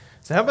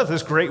So how about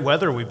this great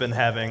weather we've been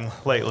having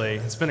lately?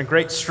 It's been a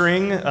great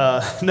string.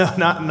 No,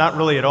 not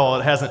really at all.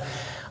 It hasn't.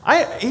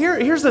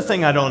 Here's the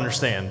thing I don't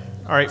understand.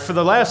 All right, for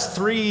the last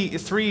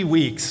three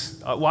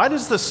weeks, why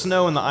does the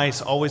snow and the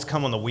ice always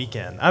come on the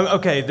weekend?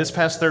 Okay, this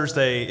past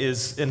Thursday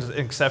is an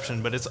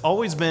exception, but it's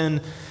always been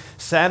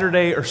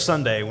Saturday or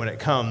Sunday when it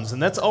comes,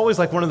 and that's always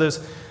like one of those.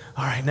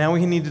 All right, now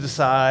we need to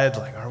decide,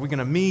 like, are we going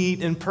to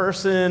meet in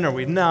person? Are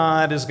we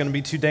not? Is it going to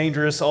be too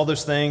dangerous? All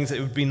those things. It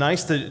would be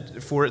nice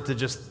for it to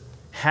just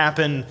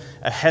happen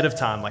ahead of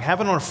time, like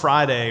happen on a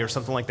Friday or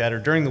something like that, or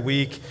during the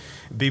week.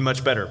 Be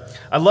much better.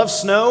 I love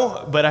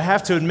snow, but I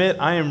have to admit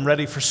I am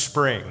ready for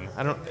spring.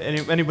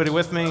 Anybody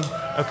with me?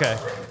 Okay,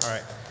 all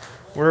right.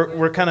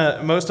 We're kind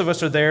of, most of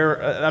us are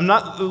there. I'm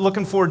not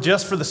looking forward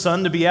just for the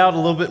sun to be out a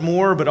little bit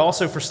more, but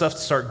also for stuff to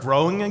start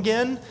growing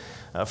again,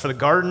 for the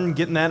garden,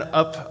 getting that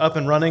up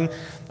and running.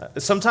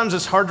 Sometimes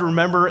it's hard to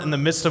remember in the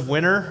midst of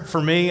winter.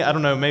 For me, I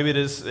don't know, maybe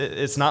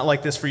it's not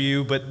like this for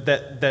you, but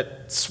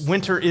that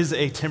winter is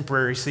a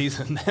temporary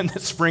season and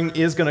that spring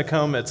is going to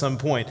come at some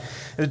point.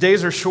 The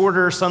days are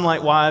shorter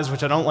sunlight-wise,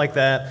 which I don't like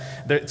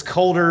that. It's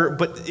colder,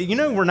 but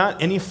we're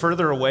not any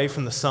farther away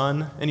from the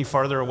sun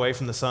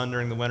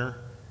during the winter.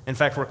 In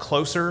fact, we're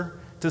closer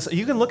to,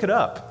 you can look it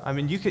up. I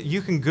mean,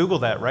 you can Google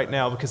that right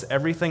now because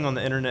everything on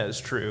the internet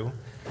is true,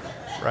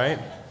 right?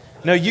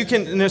 No,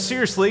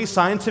 seriously,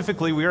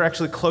 scientifically, we are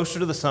actually closer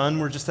to the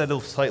sun. We're just at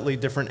a slightly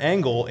different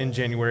angle in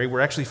January. We're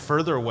actually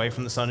further away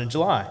from the sun in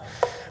July.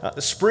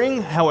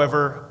 Spring,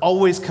 however,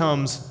 always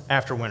comes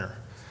after winter.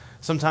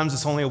 Sometimes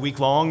it's only a week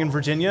long in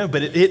Virginia,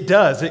 but it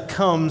does. It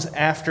comes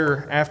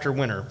after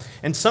winter.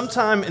 And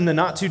sometime in the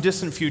not too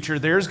distant future,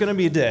 there's going to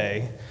be a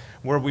day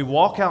where we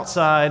walk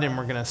outside and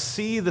we're going to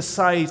see the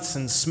sights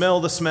and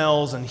smell the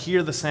smells and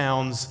hear the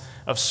sounds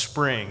of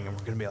spring. And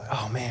we're going to be like,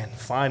 oh man,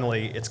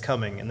 finally it's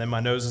coming. And then my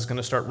nose is going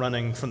to start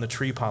running from the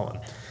tree pollen.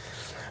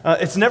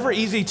 It's never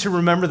easy to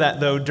remember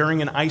that, though,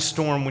 during an ice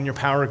storm when your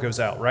power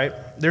goes out, right?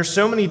 There's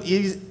so many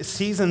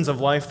seasons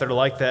of life that are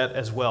like that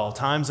as well.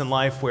 Times in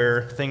life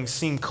where things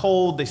seem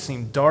cold, they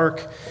seem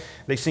dark,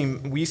 we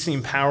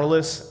seem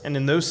powerless, and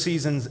in those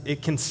seasons,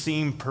 it can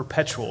seem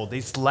perpetual.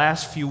 These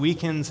last few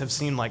weekends have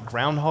seemed like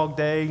Groundhog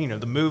Day,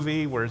 the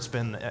movie where it's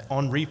been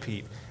on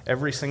repeat.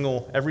 Every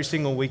single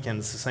weekend,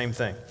 it's the same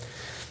thing.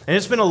 And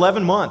it's been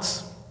 11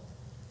 months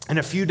and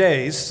a few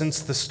days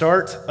since the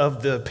start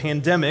of the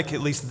pandemic,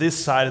 at least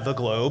this side of the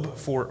globe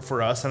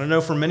for us. And I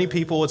know for many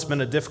people it's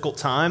been a difficult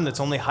time that's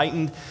only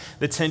heightened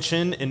the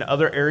tension in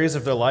other areas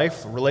of their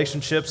life,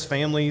 relationships,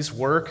 families,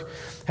 work.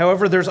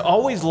 However, there's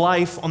always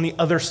life on the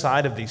other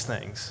side of these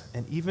things,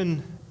 and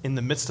even in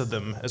the midst of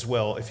them as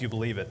well, if you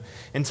believe it.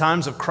 In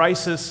times of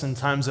crisis, in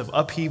times of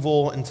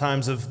upheaval, in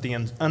times of the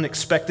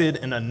unexpected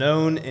and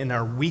unknown, in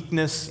our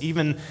weakness,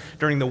 even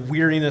during the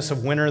weariness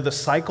of winter, the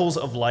cycles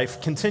of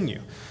life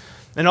continue.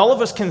 And all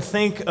of us can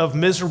think of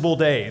miserable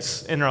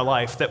days in our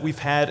life that we've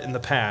had in the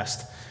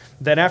past,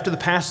 that after the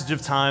passage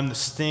of time, the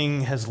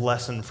sting has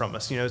lessened from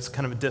us. It's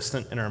kind of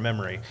distant in our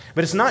memory.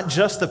 But it's not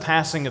just the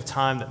passing of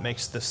time that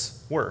makes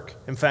this work.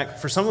 In fact,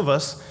 for some of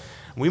us,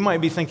 we might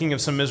be thinking of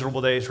some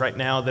miserable days right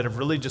now that have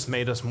really just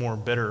made us more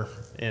bitter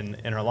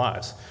in our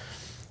lives.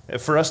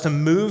 For us to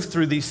move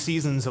through these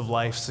seasons of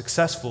life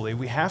successfully,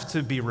 we have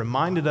to be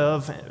reminded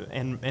of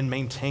and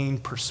maintain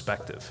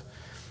perspective.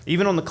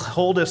 Even on the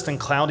coldest and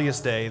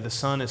cloudiest day, the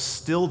sun is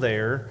still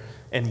there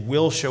and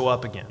will show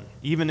up again.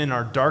 Even in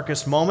our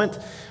darkest moment,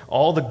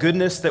 all the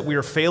goodness that we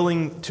are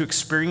failing to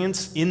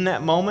experience in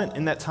that moment,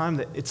 in that time,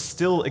 that it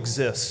still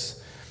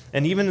exists.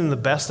 And even in the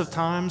best of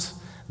times,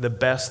 the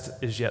best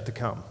is yet to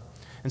come.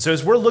 And so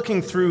as we're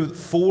looking through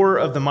 4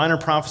 of the minor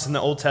prophets in the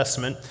Old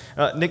Testament,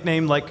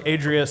 nicknamed, like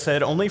Adria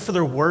said, only for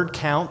their word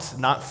count,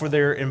 not for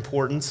their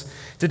importance,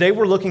 today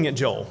we're looking at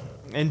Joel.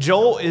 And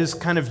Joel is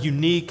kind of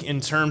unique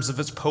in terms of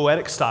its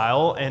poetic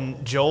style,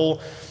 and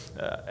Joel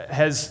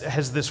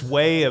has this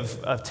way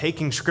of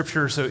taking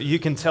Scripture, so you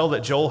can tell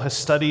that Joel has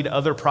studied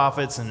other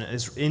prophets and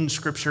is in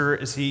Scripture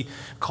as he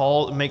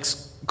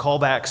makes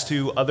callbacks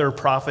to other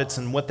prophets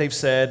and what they've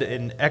said.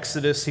 In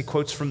Exodus, he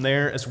quotes from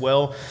there as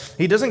well.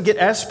 He doesn't get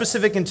as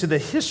specific into the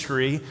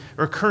history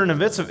or current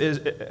events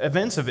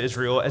of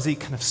Israel as he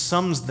kind of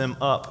sums them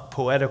up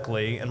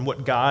poetically and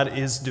what God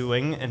is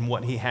doing and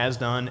what he has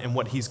done and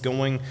what he's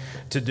going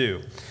to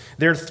do.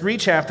 There are 3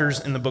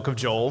 chapters in the book of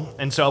Joel,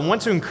 and so I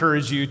want to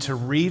encourage you to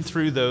read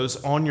through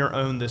those on your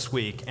own this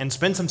week and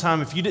spend some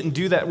time. If you didn't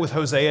do that with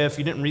Hosea, if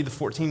you didn't read the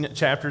 14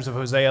 chapters of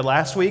Hosea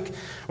last week,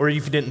 or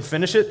if you didn't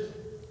finish it,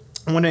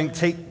 I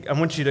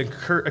want you to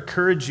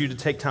encourage you to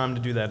take time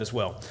to do that as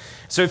well.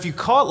 So if you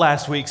caught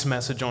last week's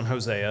message on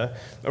Hosea,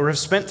 or have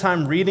spent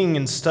time reading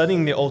and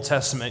studying the Old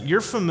Testament,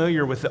 you're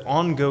familiar with the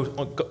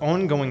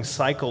ongoing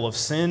cycle of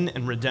sin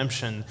and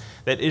redemption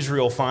that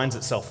Israel finds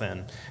itself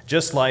in,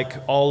 just like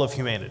all of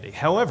humanity.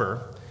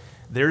 However,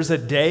 there's a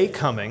day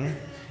coming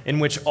in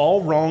which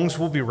all wrongs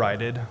will be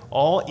righted,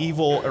 all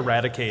evil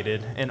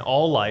eradicated, and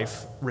all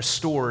life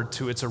restored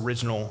to its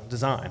original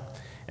design.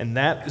 And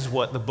that is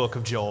what the book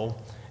of Joel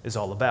is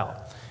all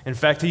about. In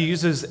fact, he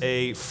uses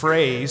a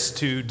phrase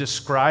to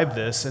describe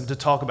this and to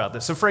talk about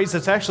this, a phrase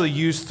that's actually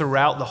used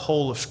throughout the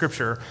whole of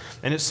Scripture,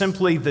 and it's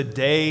simply the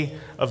day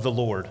of the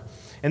Lord.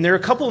 And there are a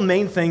couple of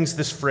main things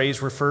this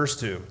phrase refers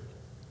to.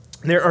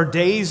 There are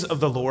days of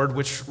the Lord,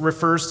 which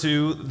refers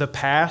to the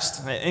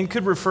past and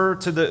could refer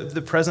to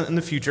the present and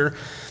the future,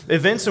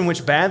 events in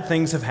which bad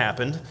things have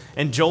happened.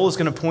 And Joel is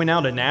going to point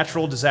out a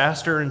natural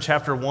disaster in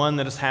chapter 1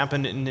 that has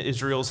happened in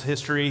Israel's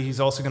history.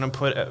 He's also going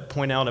to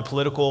point out a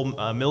political,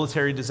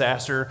 military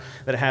disaster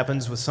that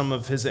happens with some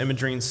of his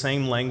imagery in the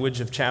same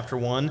language of chapter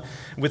 1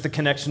 with the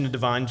connection to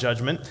divine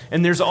judgment.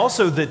 And there's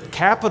also the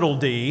capital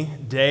D,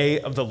 day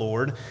of the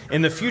Lord,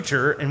 in the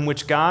future in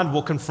which God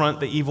will confront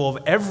the evil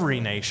of every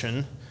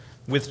nation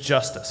with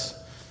justice,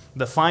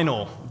 the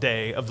final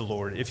day of the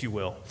Lord, if you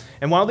will.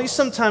 And while these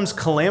sometimes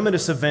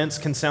calamitous events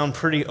can sound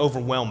pretty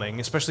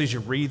overwhelming, especially as you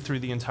read through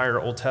the entire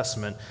Old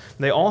Testament,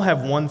 they all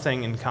have one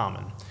thing in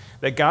common,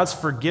 that God's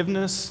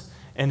forgiveness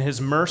and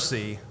his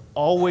mercy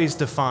always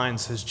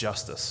defines his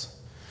justice.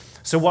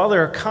 So while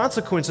there are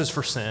consequences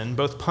for sin,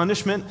 both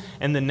punishment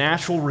and the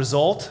natural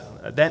result,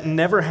 that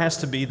never has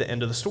to be the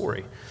end of the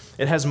story.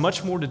 It has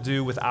much more to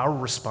do with our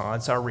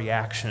response, our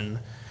reaction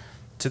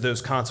to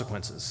those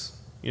consequences.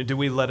 Do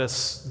we let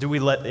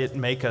it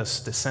make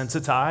us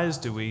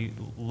desensitized? Do we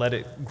let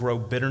it grow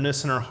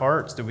bitterness in our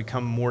hearts? Do we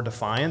become more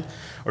defiant?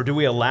 Or do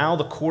we allow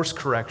the course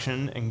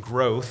correction and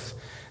growth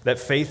that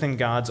faith in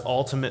God's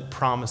ultimate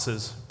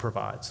promises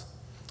provides?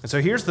 And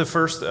so here's the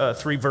first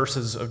 3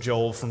 verses of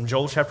Joel, from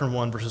Joel chapter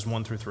 1, verses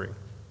 1 through 3.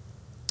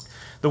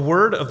 The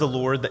word of the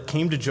Lord that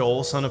came to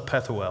Joel, son of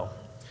Pethuel.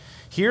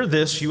 Hear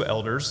this, you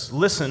elders.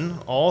 Listen,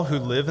 all who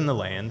live in the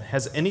land.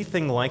 Has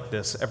anything like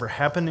this ever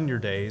happened in your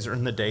days or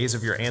in the days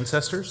of your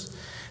ancestors?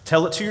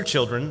 Tell it to your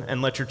children,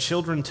 and let your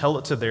children tell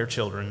it to their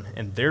children,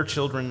 and their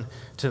children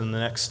to the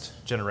next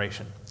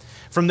generation.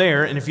 From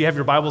there, and if you have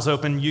your Bibles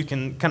open, you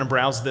can kind of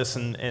browse this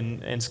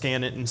and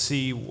scan it and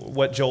see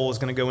what Joel is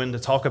going to go in to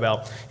talk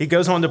about. He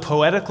goes on to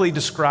poetically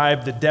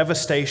describe the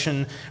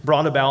devastation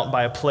brought about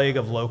by a plague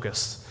of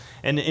locusts.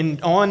 And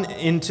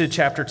into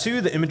chapter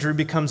 2, the imagery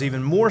becomes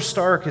even more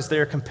stark as they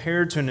are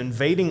compared to an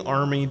invading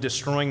army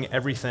destroying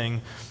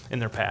everything in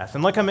their path.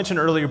 And like I mentioned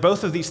earlier,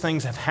 both of these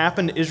things have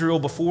happened to Israel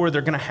before.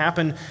 They're going to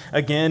happen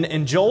again.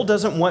 And Joel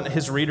doesn't want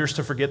his readers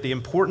to forget the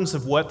importance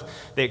of what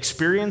they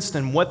experienced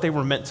and what they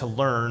were meant to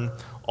learn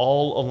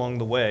all along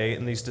the way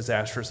in these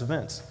disastrous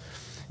events.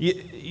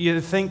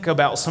 You think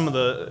about some of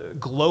the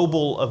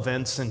global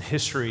events in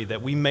history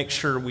that we make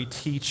sure we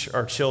teach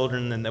our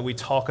children and that we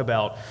talk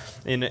about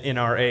in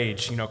our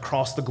age,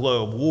 across the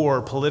globe: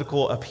 war,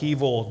 political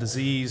upheaval,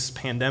 disease,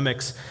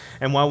 pandemics.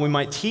 And while we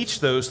might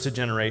teach those to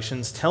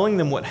generations, telling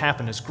them what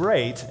happened is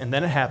great, and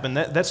then it happened,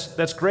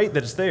 that's great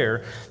that it's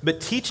there, but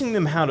teaching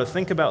them how to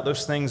think about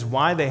those things,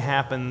 why they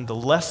happen, the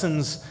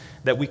lessons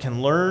that we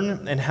can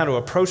learn, and how to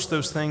approach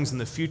those things in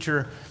the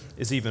future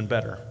is even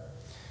better.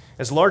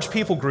 As large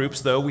people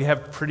groups, though, we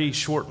have pretty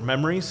short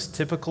memories,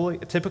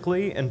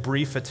 typically, and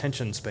brief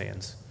attention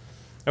spans.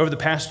 Over the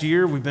past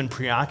year, we've been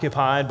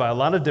preoccupied by a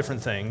lot of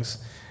different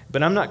things,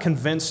 but I'm not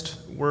convinced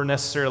we're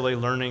necessarily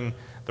learning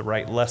the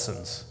right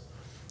lessons.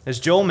 As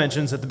Joel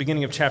mentions at the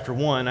beginning of chapter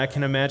 1, I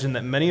can imagine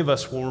that many of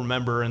us will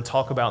remember and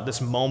talk about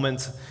this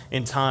moment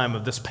in time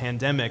of this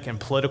pandemic and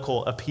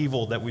political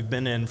upheaval that we've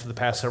been in for the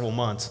past several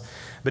months.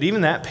 But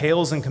even that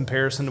pales in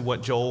comparison to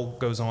what Joel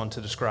goes on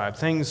to describe.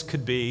 Things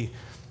could be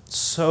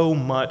so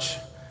much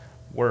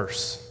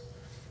worse.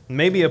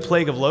 Maybe a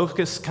plague of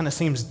locusts kind of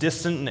seems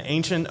distant and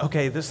ancient.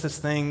 Okay, this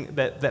thing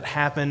that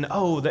happened.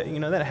 Oh,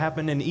 that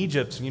happened in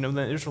Egypt.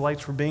 The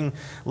Israelites were being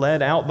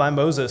led out by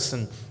Moses,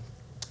 and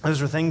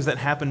those are things that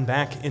happened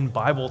back in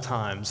Bible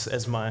times,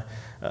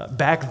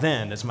 back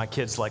then, as my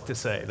kids like to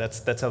say.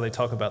 That's how they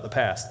talk about the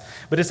past.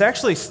 But it's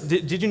actually,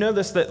 did you know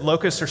this, that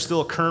locusts are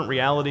still a current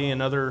reality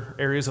in other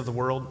areas of the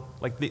world?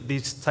 Like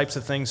these types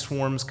of things,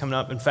 swarms coming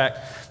up. In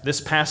fact,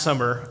 this past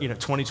summer,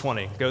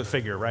 2020, go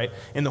figure, right?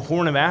 In the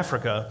Horn of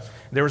Africa,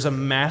 there was a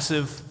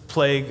massive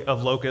swarm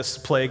of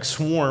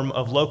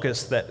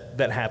locusts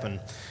that happened,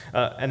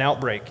 an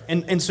outbreak.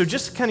 And so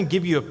just to kind of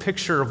give you a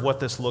picture of what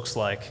this looks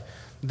like,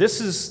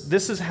 this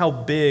is how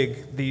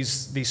big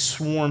these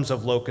swarms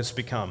of locusts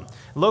become.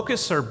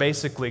 Locusts are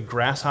basically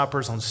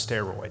grasshoppers on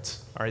steroids.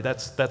 All right,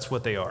 that's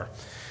what they are.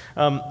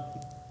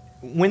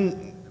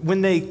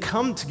 When they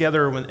come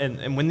together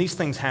and when these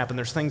things happen,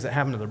 there's things that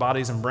happen to their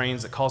bodies and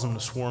brains that cause them to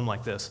swarm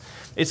like this.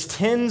 It's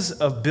tens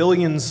of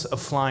billions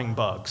of flying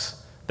bugs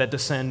that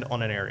descend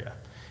on an area.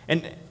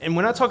 And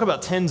when I talk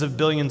about tens of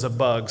billions of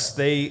bugs,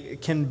 they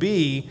can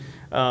be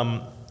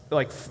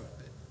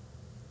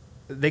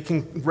they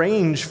can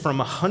range from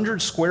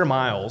 100 square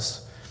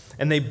miles,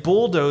 and they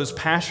bulldoze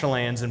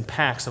pasturelands in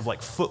packs of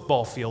like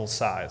football field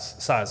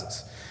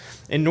sizes.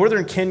 In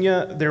northern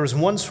Kenya, there was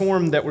one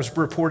swarm that was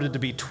reported to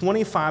be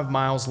 25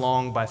 miles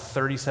long by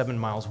 37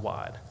 miles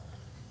wide.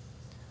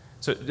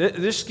 So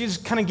this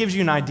kind of gives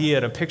you an idea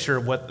and a picture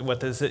of what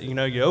this is.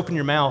 You open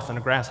your mouth and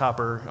a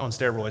grasshopper on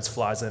steroids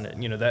flies in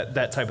it,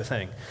 that type of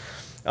thing.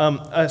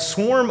 A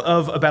swarm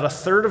of about a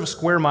third of a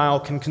square mile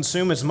can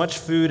consume as much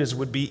food as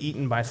would be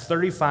eaten by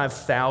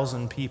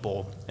 35,000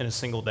 people in a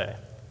single day.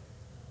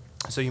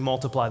 So you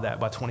multiply that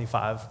by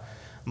 25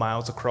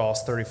 miles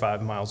across,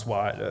 35 miles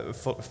wide,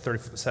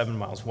 37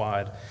 miles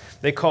wide.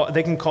 They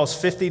can cause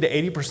 50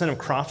 to 80% of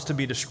crops to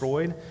be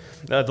destroyed.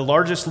 The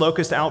largest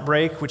locust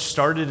outbreak, which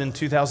started in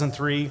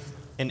 2003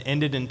 and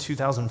ended in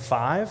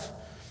 2005,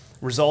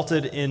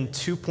 resulted in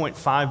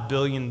 $2.5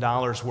 billion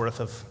worth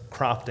of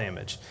crop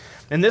damage.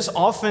 And this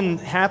often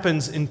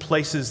happens in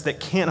places that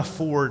can't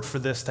afford for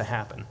this to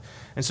happen.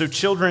 And so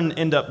children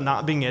end up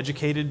not being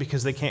educated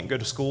because they can't go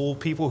to school.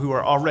 People who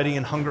are already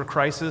in hunger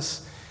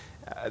crisis,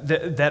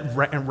 that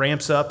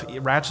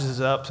ratchets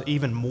up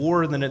even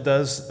more than it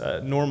does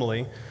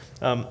normally.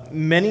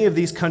 Many of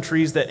these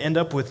countries that end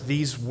up with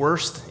these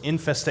worst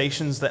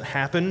infestations that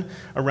happen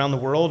around the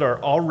world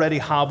are already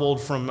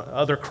hobbled from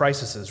other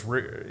crises,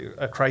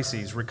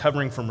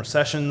 recovering from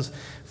recessions,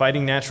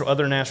 fighting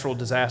other natural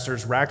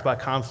disasters, racked by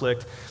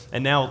conflict,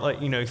 and now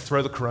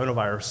throw the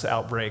coronavirus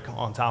outbreak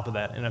on top of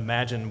that and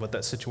imagine what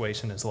that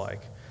situation is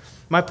like.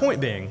 My point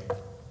being,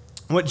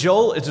 what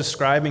Joel is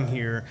describing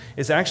here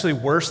is actually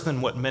worse than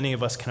what many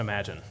of us can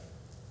imagine.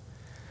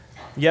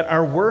 Yet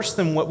our worse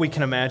than what we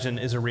can imagine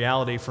is a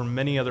reality for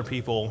many other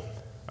people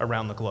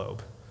around the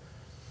globe.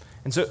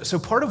 And so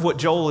part of what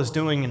Joel is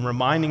doing in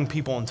reminding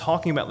people and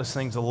talking about these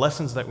things, the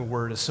lessons that we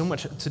word, is so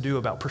much to do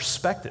about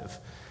perspective,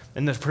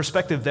 and the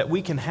perspective that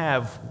we can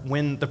have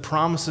when the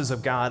promises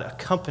of God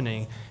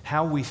accompany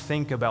how we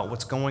think about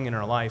what's going in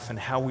our life and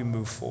how we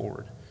move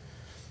forward.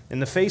 In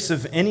the face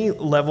of any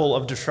level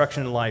of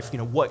destruction in life,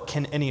 what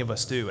can any of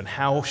us do, and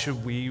how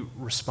should we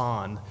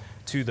respond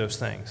to those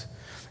things?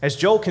 As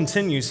Joel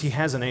continues, he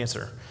has an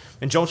answer.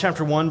 In Joel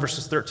chapter 1,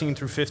 verses 13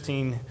 through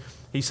 15,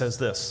 he says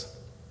this: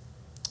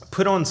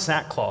 "Put on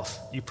sackcloth,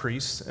 you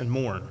priests, and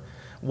mourn.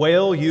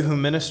 Wail, you who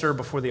minister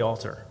before the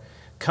altar.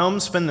 Come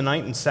spend the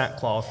night in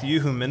sackcloth,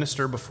 you who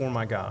minister before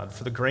my God,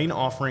 for the grain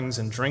offerings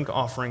and drink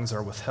offerings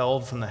are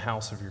withheld from the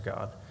house of your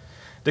God.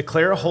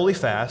 Declare a holy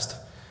fast,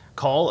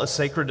 call a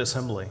sacred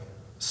assembly.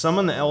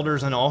 Summon the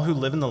elders and all who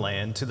live in the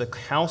land to the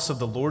house of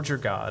the Lord your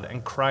God,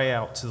 and cry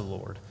out to the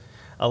Lord.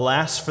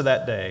 Alas for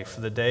that day, for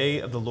the day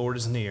of the Lord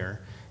is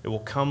near. It will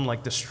come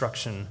like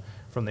destruction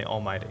from the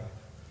Almighty."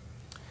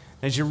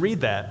 As you read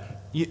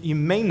that, you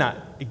may not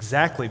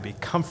exactly be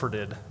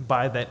comforted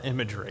by that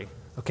imagery.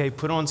 Okay,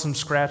 put on some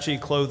scratchy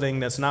clothing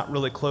that's not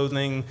really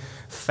clothing,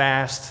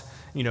 fast,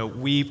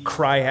 weep,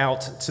 cry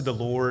out to the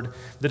Lord.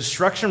 The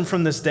destruction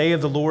from this day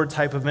of the Lord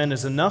type event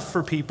is enough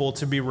for people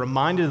to be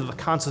reminded of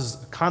the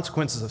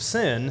consequences of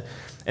sin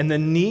and the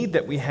need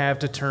that we have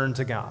to turn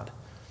to God.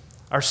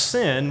 Our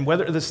sin,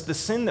 whether the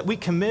sin that we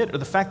commit or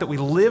the fact that we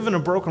live in a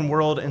broken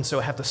world and so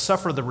have to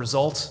suffer the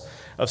results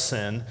of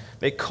sin,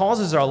 it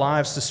causes our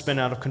lives to spin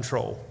out of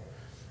control.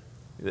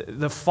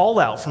 The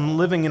fallout from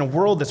living in a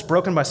world that's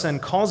broken by sin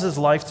causes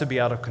life to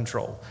be out of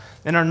control.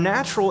 And our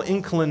natural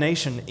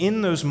inclination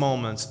in those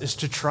moments is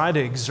to try to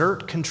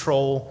exert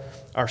control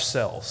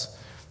ourselves.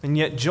 And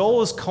yet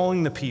Joel is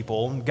calling the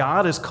people,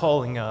 God is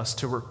calling us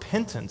to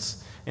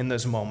repentance in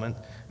those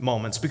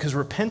moments, because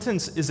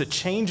repentance is a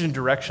change in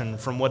direction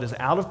from what is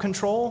out of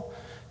control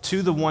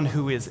to the one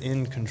who is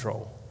in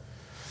control.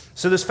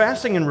 So this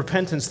fasting and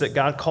repentance that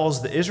God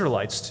calls the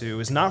Israelites to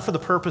is not for the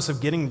purpose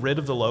of getting rid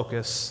of the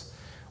locusts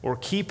or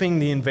keeping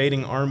the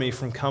invading army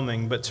from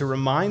coming, but to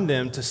remind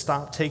them to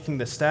stop taking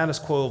the status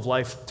quo of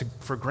life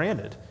for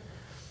granted,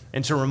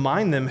 and to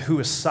remind them who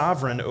is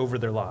sovereign over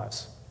their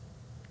lives.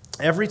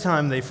 Every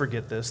time they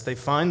forget this, they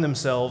find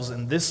themselves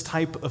in this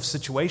type of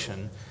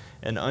situation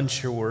and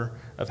unsure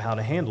of how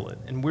to handle it.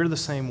 And we're the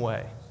same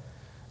way.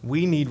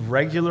 We need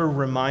regular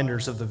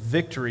reminders of the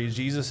victory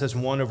Jesus has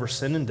won over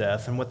sin and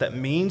death, and what that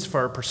means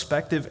for our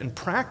perspective and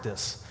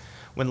practice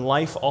when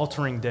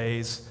life-altering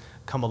days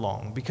come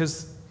along.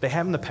 Because they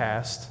have in the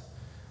past,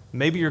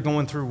 maybe you're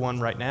going through one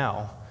right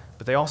now,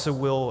 but they also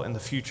will in the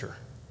future.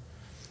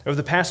 Over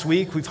the past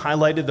week, we've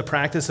highlighted the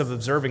practice of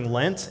observing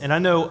Lent. And I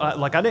know,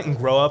 I didn't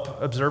grow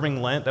up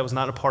observing Lent. That was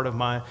not a part of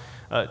my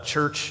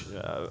church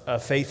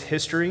faith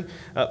history.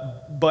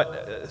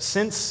 But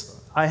since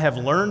I have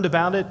learned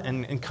about it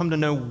and come to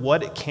know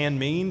what it can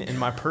mean in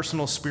my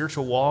personal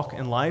spiritual walk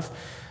in life,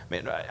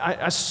 man,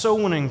 I so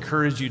want to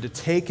encourage you to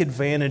take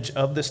advantage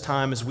of this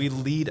time as we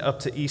lead up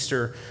to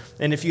Easter.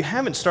 And if you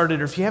haven't started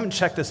or if you haven't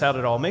checked this out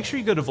at all, make sure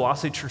you go to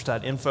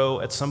velocitychurch.info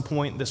at some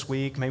point this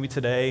week, maybe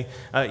today,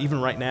 even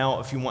right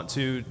now if you want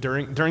to,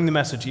 during the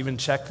message, even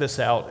check this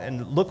out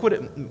and look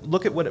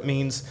at what it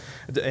means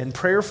and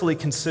prayerfully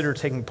consider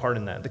taking part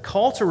in that. The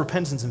call to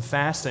repentance and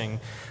fasting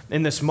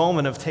in this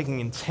moment of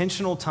taking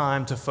intentional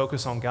time to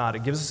focus on God,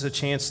 it gives us a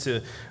chance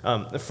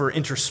for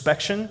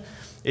introspection.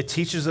 It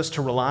teaches us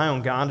to rely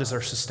on God as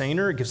our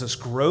sustainer. It gives us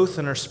growth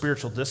in our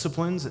spiritual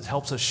disciplines. It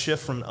helps us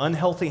shift from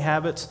unhealthy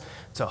habits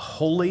to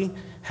holy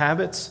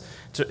habits.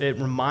 It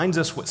reminds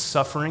us what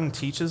suffering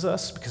teaches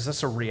us, because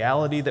that's a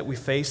reality that we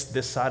face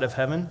this side of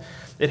heaven.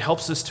 It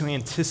helps us to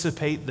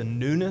anticipate the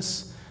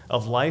newness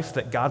of life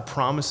that God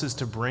promises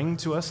to bring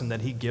to us and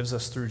that he gives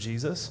us through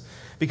Jesus.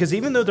 Because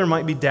even though there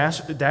might be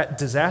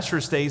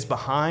disastrous days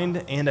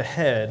behind and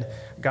ahead,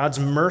 God's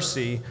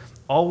mercy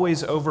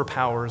always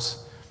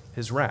overpowers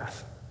his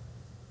wrath.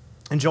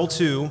 In Joel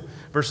 2,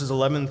 verses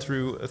 11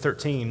 through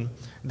 13,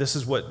 this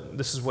is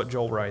what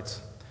Joel writes.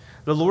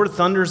 The Lord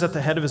thunders at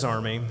the head of his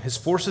army. His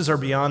forces are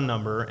beyond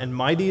number, and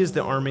mighty is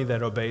the army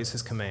that obeys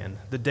his command.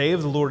 The day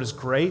of the Lord is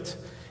great.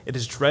 It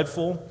is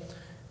dreadful.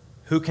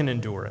 Who can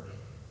endure it?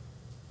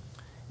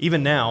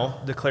 Even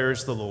now,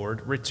 declares the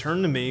Lord,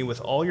 return to me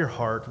with all your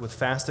heart, with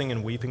fasting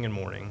and weeping and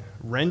mourning.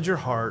 Rend your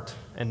heart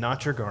and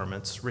not your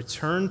garments.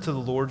 Return to the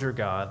Lord your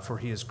God, for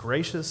he is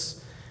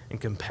gracious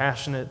and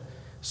compassionate,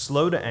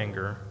 slow to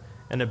anger,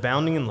 and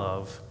abounding in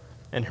love,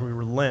 and he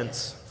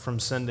relents from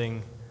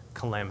sending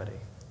calamity.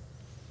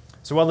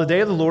 So while the day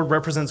of the Lord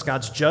represents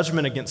God's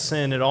judgment against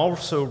sin, it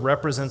also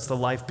represents the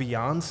life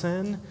beyond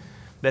sin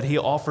that he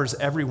offers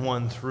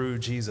everyone through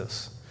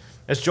Jesus.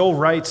 As Joel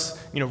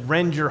writes,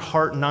 rend your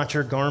heart, not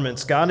your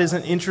garments. God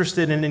isn't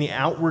interested in any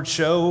outward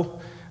show,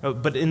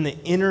 but in the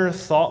inner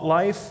thought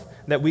life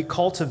that we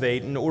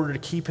cultivate in order to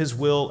keep his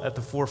will at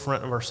the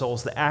forefront of our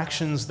souls, the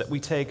actions that we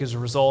take as a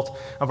result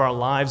of our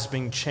lives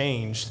being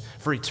changed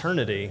for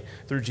eternity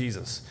through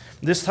Jesus.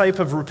 This type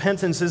of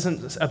repentance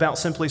isn't about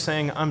simply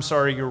saying, I'm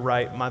sorry, you're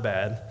right, my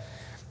bad,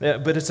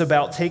 but it's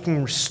about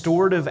taking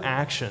restorative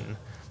action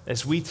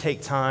as we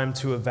take time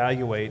to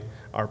evaluate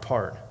our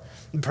part.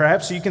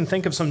 Perhaps you can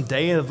think of some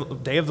day of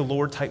the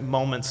Lord type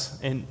moments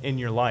in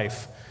your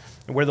life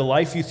where the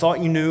life you thought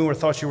you knew or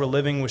thought you were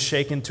living was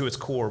shaken to its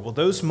core. Well,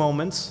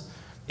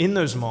 in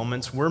those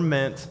moments, we're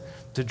meant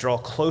to draw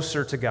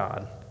closer to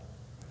God.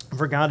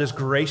 For God is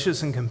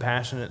gracious and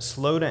compassionate,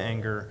 slow to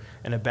anger,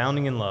 and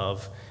abounding in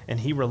love, and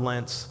he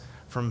relents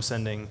from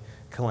sending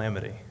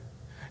calamity.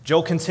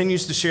 Joel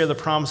continues to share the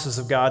promises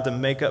of God to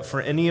make up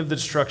for any of the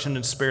destruction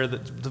and despair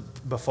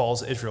that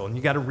befalls Israel. And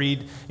you got to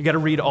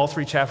read all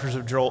 3 chapters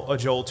of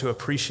Joel to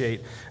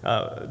appreciate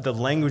the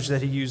language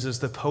that he uses,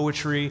 the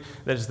poetry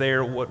that is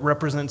there, what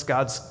represents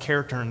God's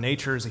character and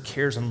nature as he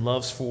cares and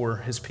loves for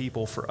his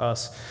people, for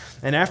us.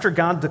 And after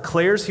God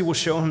declares he will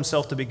show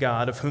himself to be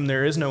God, of whom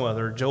there is no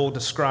other, Joel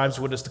describes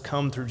what is to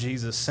come through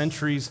Jesus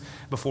centuries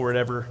before it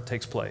ever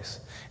takes place.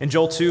 In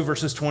Joel 2,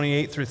 verses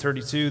 28 through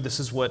 32, this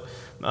is what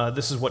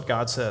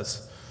God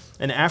says.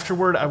 And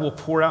afterward I will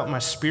pour out my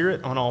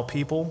spirit on all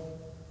people.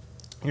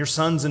 Your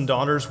sons and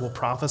daughters will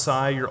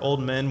prophesy, your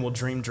old men will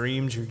dream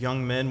dreams, your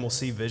young men will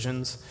see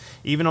visions.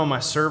 Even on my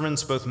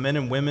servants, both men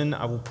and women,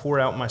 I will pour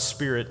out my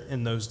spirit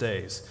in those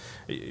days.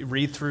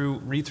 Read through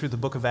the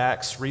book of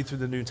Acts, read through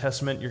the New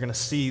Testament, you're going to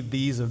see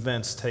these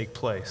events take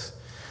place.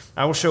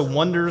 I will show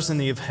wonders in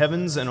the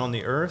heavens and on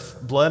the earth,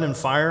 blood and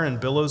fire and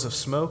billows of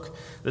smoke.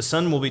 The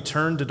sun will be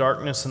turned to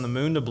darkness and the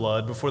moon to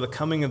blood before the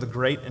coming of the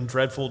great and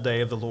dreadful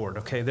day of the Lord.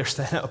 Okay, there's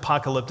that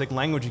apocalyptic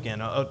language again.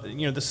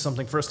 This is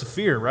something for us to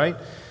fear, right?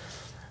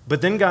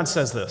 But then God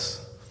says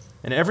this,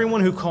 and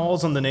everyone who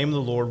calls on the name of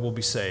the Lord will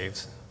be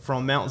saved. For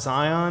on Mount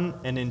Zion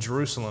and in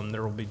Jerusalem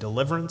there will be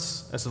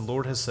deliverance, as the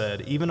Lord has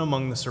said, even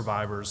among the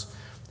survivors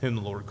whom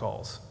the Lord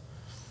calls.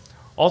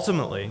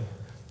 Ultimately,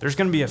 there's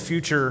going to be a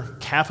future,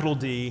 capital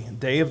D,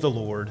 day of the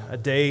Lord, a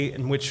day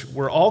in which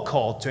we're all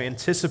called to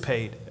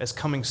anticipate as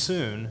coming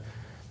soon, and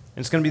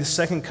it's going to be the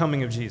second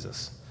coming of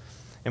Jesus.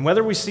 And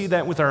whether we see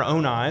that with our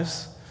own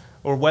eyes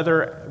or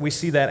whether we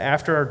see that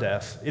after our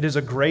death, it is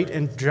a great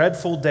and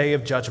dreadful day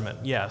of judgment,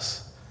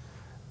 yes,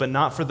 but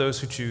not for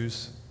those who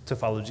choose to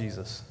follow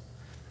Jesus.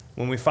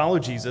 When we follow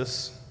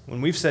Jesus,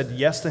 when we've said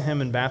yes to him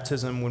in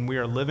baptism, when we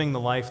are living the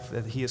life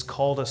that he has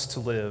called us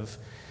to live,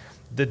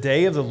 the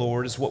day of the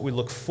Lord is what we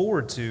look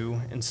forward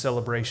to in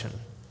celebration.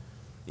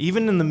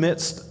 Even in the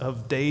midst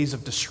of days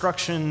of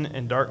destruction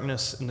and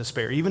darkness and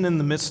despair, even in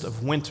the midst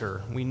of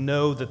winter, we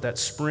know that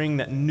spring,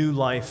 that new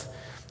life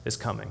is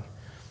coming.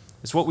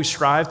 It's what we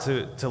strive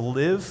to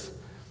live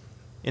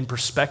in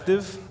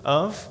perspective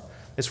of.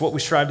 It's what we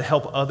strive to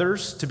help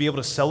others to be able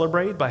to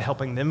celebrate by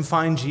helping them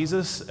find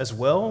Jesus as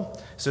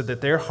well, so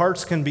that their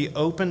hearts can be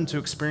open to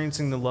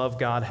experiencing the love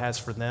God has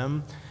for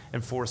them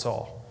and for us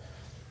all.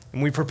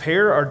 And we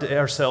prepare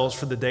ourselves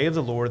for the day of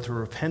the Lord through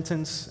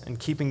repentance and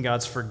keeping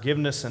God's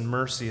forgiveness and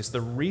mercy is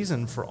the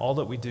reason for all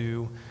that we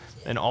do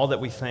and all that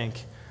we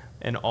think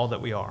and all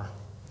that we are.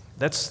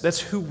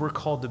 That's who we're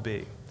called to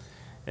be.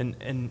 And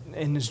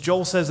as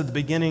Joel says at the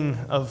beginning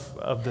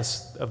of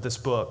this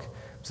book,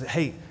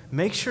 hey,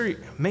 make sure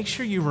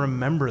you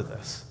remember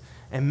this,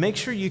 and make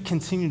sure you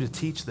continue to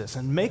teach this,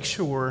 and make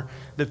sure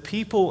that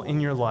people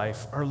in your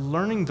life are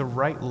learning the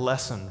right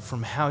lesson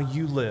from how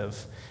you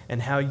live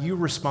and how you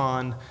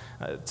respond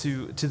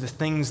to the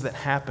things that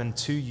happen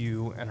to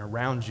you and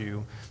around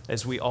you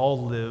as we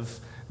all live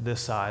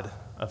this side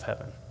of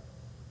heaven.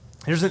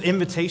 There's an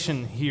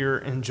invitation here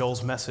in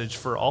Joel's message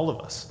for all of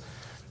us,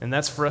 and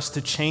that's for us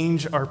to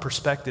change our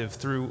perspective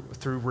through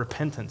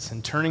repentance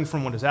and turning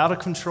from what is out of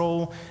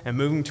control and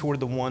moving toward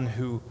the one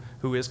who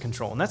who is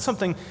control. And that's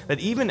something that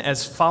even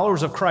as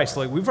followers of Christ,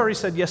 like we've already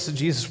said yes to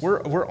Jesus,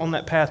 we're on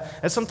that path.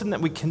 That's something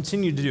that we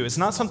continue to do. It's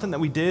not something that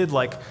we did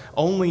like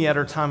only at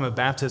our time of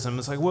baptism.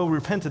 It's like, well, we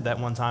repented that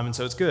one time, and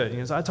so it's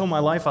good. So I told my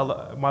wife I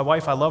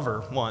love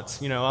her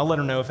once. I'll let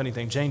her know if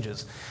anything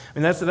changes. I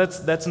mean,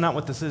 that's not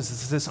what this is.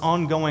 It's this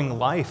ongoing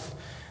life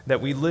that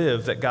we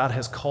live, that God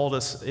has called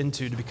us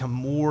into to become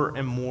more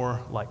and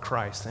more like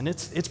Christ. And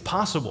it's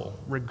possible,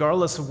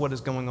 regardless of what is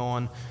going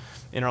on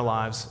in our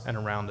lives and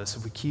around us,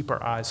 if we keep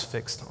our eyes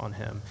fixed on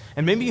him.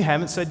 And maybe you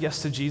haven't said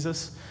yes to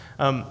Jesus,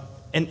 and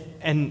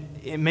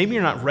maybe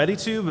you're not ready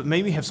to, but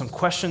maybe you have some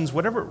questions,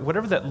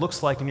 whatever that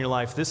looks like in your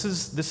life. This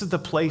is the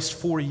place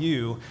for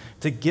you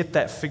to get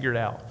that figured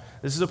out.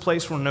 This is a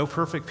place where no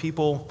perfect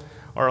people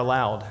are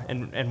allowed,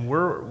 and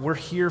we're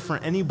here for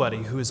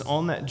anybody who is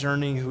on that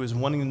journey, who is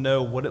wanting to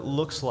know what it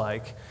looks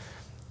like,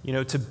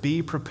 to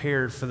be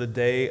prepared for the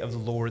day of the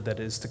Lord that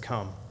is to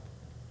come.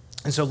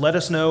 And so let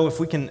us know if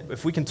we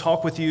can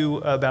talk with you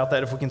about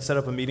that, if we can set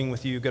up a meeting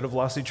with you. Go to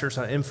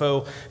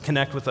velocitychurch.info,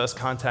 connect with us,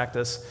 contact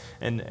us,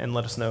 and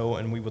let us know,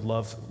 and we would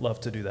love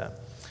to do that.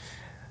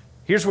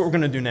 Here's what we're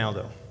going to do now,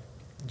 though.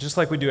 Just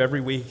like we do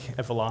every week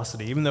at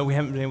Velocity, even though we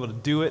haven't been able to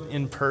do it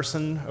in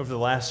person over the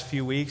last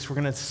few weeks, we're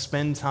going to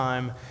spend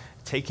time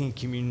taking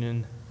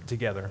communion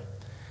together.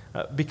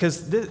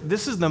 Because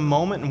this is the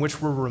moment in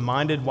which we're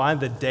reminded why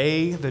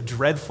the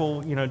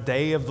dreadful,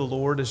 day of the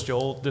Lord, as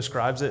Joel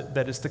describes it,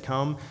 that is to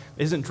come,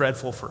 isn't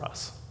dreadful for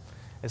us.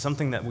 It's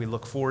something that we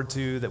look forward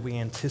to, that we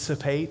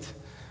anticipate,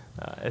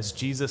 as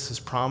Jesus has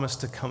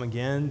promised to come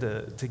again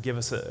to give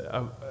us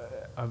a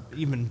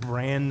even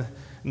brand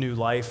new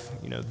life,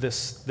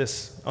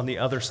 this on the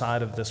other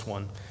side of this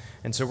one.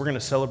 And so we're going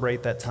to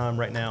celebrate that time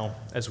right now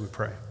as we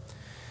pray.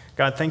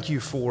 God, thank you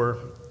for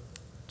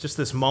just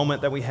this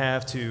moment that we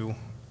have to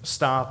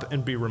stop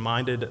and be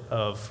reminded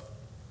of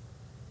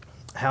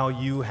how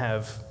you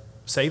have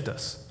saved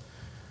us.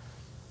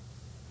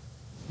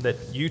 That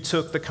you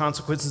took the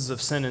consequences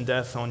of sin and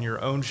death on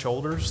your own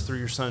shoulders through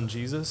your son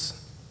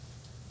Jesus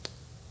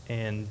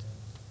and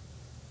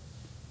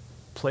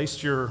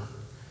placed your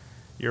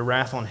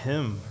wrath on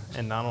him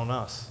and not on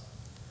us,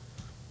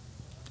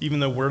 even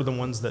though we're the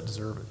ones that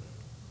deserve it.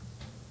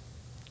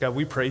 God,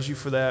 we praise you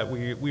for that.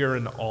 We are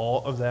in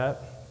awe of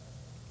that.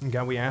 And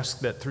God, we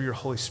ask that through your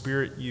Holy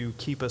Spirit, you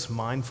keep us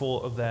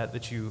mindful of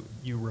that you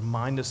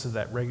remind us of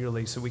that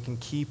regularly so we can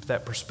keep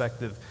that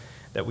perspective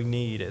that we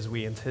need as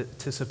we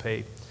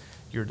anticipate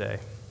your day.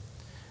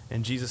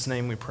 In Jesus'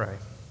 name we pray.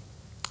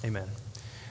 Amen.